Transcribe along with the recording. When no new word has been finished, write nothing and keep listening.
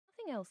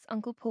else,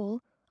 Uncle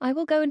Paul. I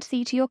will go and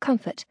see to your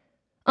comfort.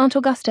 Aunt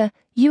Augusta,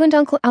 you and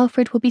Uncle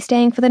Alfred will be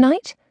staying for the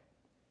night?"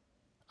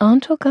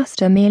 Aunt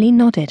Augusta merely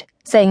nodded,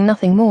 saying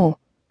nothing more,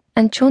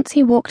 and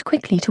Chauncey walked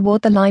quickly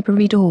toward the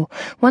library door,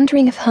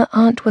 wondering if her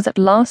aunt was at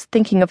last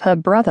thinking of her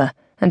brother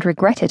and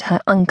regretted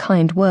her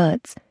unkind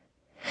words.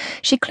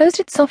 She closed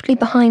it softly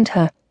behind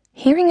her,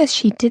 hearing as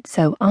she did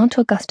so Aunt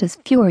Augusta's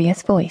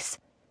furious voice.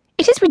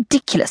 "It is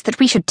ridiculous that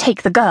we should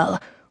take the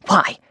girl.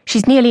 Why,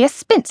 she's nearly a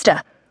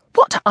spinster.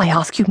 What, I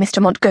ask you,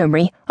 Mr.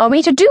 Montgomery, are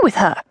we to do with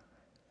her?"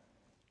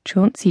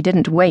 Chauncey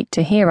didn't wait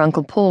to hear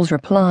Uncle Paul's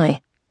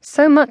reply.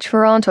 So much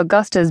for Aunt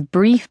Augusta's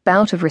brief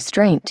bout of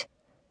restraint.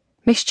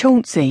 "Miss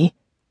Chauncey?"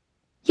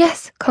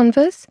 "Yes,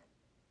 Converse?"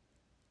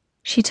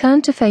 She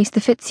turned to face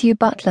the Fitzhugh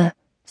butler,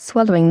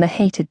 swallowing the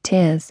hated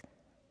tears.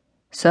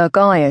 "Sir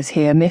Guy is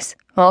here, miss,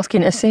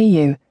 asking to see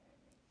you."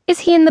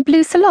 "Is he in the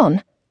blue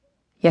salon?"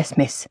 "Yes,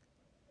 miss."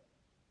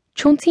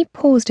 Chauncey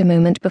paused a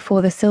moment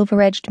before the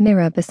silver-edged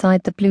mirror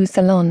beside the blue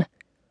salon.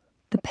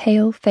 The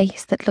pale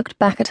face that looked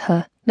back at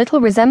her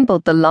little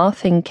resembled the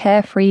laughing,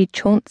 carefree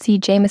Chauncey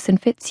Jameson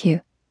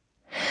Fitzhugh.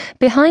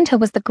 Behind her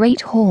was the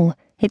great hall,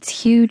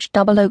 its huge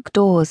double oak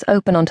doors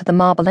open onto the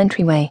marble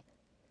entryway.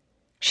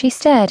 She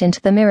stared into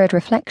the mirrored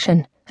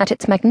reflection, at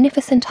its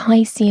magnificent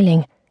high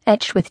ceiling,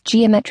 etched with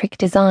geometric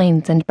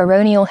designs and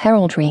baronial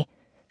heraldry,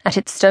 at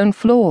its stone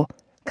floor,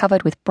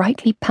 covered with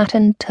brightly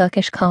patterned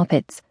Turkish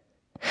carpets.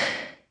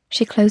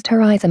 She closed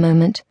her eyes a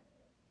moment.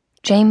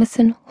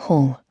 Jameson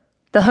Hall,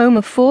 the home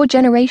of 4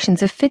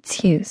 generations of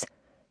Fitzhughs,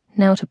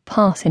 now to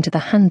pass into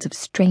the hands of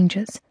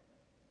strangers.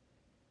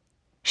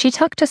 She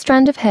tucked a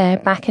strand of hair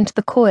back into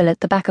the coil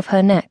at the back of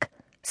her neck,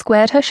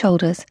 squared her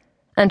shoulders,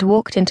 and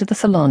walked into the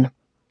salon.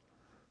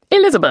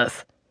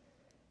 "Elizabeth!"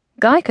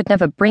 Guy could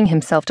never bring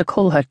himself to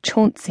call her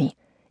Chauncey.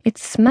 It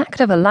smacked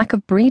of a lack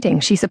of breeding,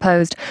 she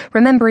supposed,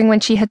 remembering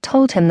when she had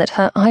told him that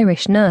her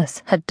Irish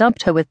nurse had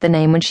dubbed her with the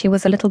name when she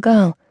was a little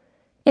girl.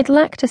 It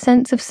lacked a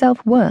sense of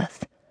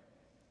self-worth.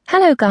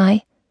 "Hello,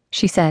 Guy,"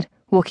 she said,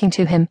 walking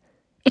to him.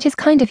 "It is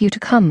kind of you to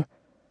come."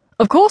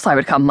 "Of course I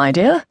would come, my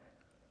dear."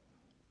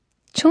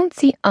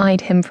 Chauncey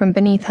eyed him from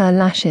beneath her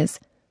lashes,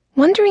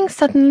 wondering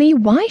suddenly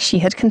why she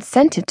had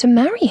consented to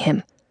marry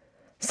him.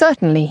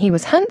 Certainly he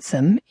was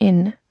handsome,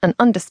 in an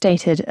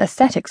understated,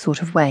 ascetic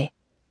sort of way.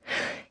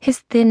 His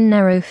thin,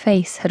 narrow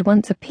face had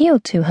once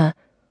appealed to her,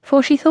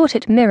 for she thought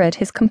it mirrored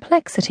his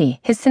complexity,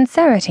 his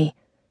sincerity.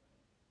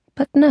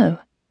 But no,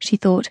 she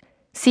thought,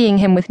 seeing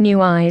him with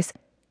new eyes.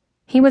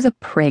 He was a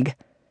prig.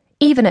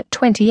 Even at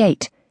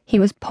 28, he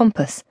was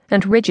pompous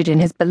and rigid in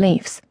his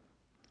beliefs.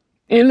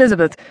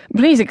 "Elizabeth,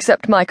 please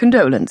accept my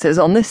condolences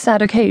on this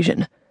sad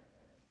occasion."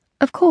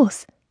 "Of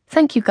course.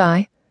 Thank you,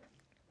 Guy."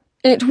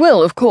 "It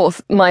will, of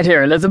course, my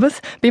dear Elizabeth,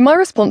 be my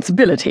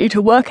responsibility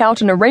to work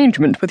out an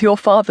arrangement with your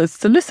father's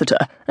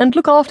solicitor and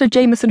look after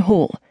Jameson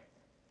Hall."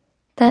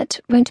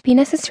 "That won't be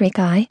necessary,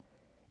 Guy.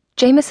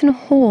 Jameson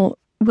Hall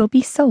will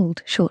be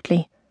sold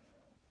shortly."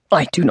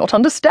 "I do not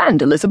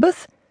understand,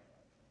 Elizabeth."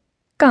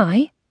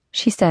 "Guy,"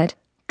 she said,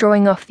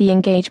 drawing off the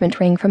engagement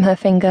ring from her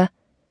finger,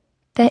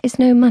 "there is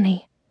no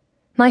money.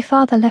 My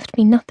father left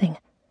me nothing.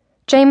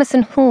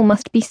 Jameson Hall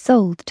must be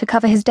sold to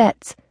cover his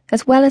debts,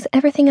 as well as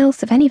everything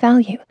else of any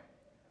value.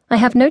 I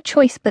have no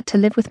choice but to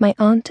live with my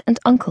aunt and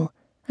uncle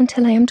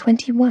until I am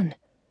 21.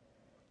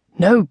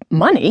 "No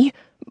money?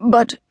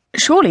 But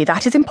surely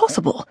that is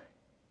impossible."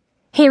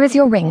 "Here is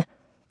your ring.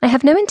 I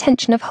have no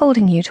intention of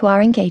holding you to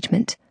our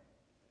engagement."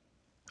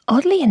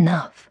 Oddly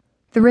enough,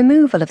 the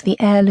removal of the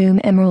heirloom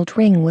emerald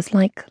ring was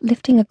like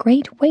lifting a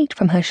great weight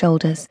from her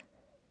shoulders.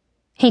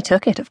 He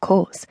took it, of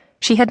course.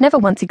 She had never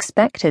once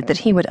expected that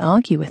he would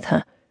argue with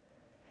her.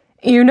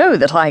 "You know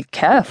that I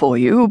care for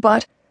you,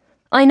 but—"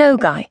 "I know,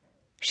 Guy,"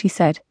 she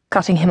said,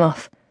 cutting him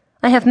off.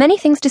 "I have many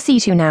things to see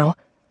to now.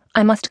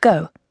 I must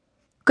go.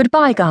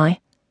 Goodbye, Guy."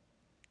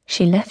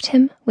 She left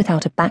him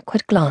without a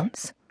backward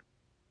glance.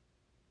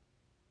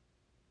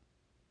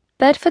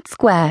 Bedford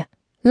Square,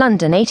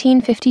 London,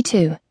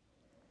 1852.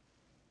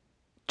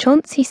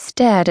 Chauncey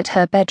stared at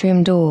her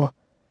bedroom door.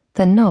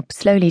 The knob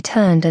slowly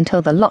turned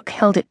until the lock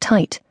held it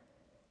tight.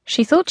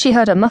 She thought she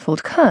heard a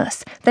muffled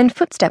curse, then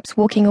footsteps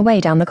walking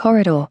away down the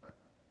corridor.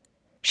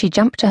 She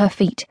jumped to her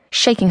feet,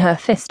 shaking her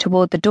fist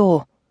toward the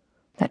door.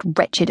 That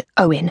wretched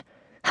Owen!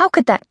 How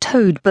could that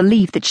toad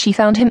believe that she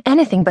found him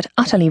anything but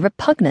utterly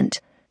repugnant?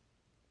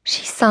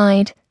 She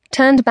sighed,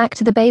 turned back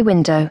to the bay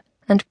window,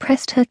 and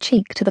pressed her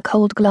cheek to the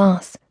cold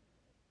glass.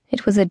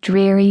 It was a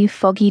dreary,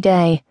 foggy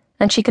day,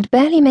 and she could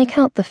barely make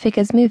out the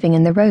figures moving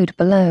in the road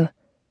below.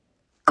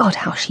 God,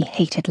 how she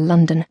hated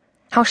London!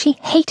 How she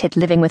hated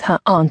living with her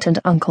aunt and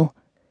uncle.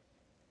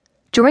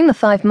 During the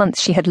 5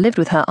 months she had lived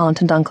with her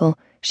aunt and uncle,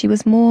 she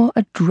was more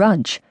a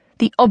drudge,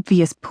 the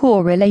obvious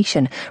poor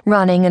relation,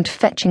 running and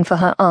fetching for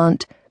her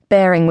aunt,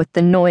 bearing with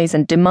the noise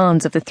and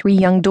demands of the 3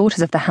 young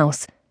daughters of the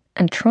house,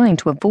 and trying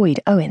to avoid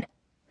Owen.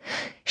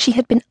 She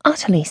had been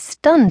utterly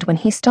stunned when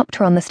he stopped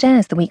her on the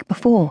stairs the week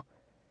before.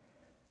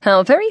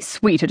 "How very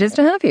sweet it is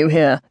to have you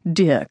here,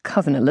 dear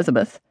Cousin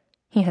Elizabeth,"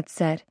 he had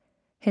said,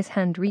 his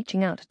hand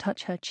reaching out to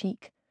touch her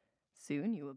cheek. "Soon you will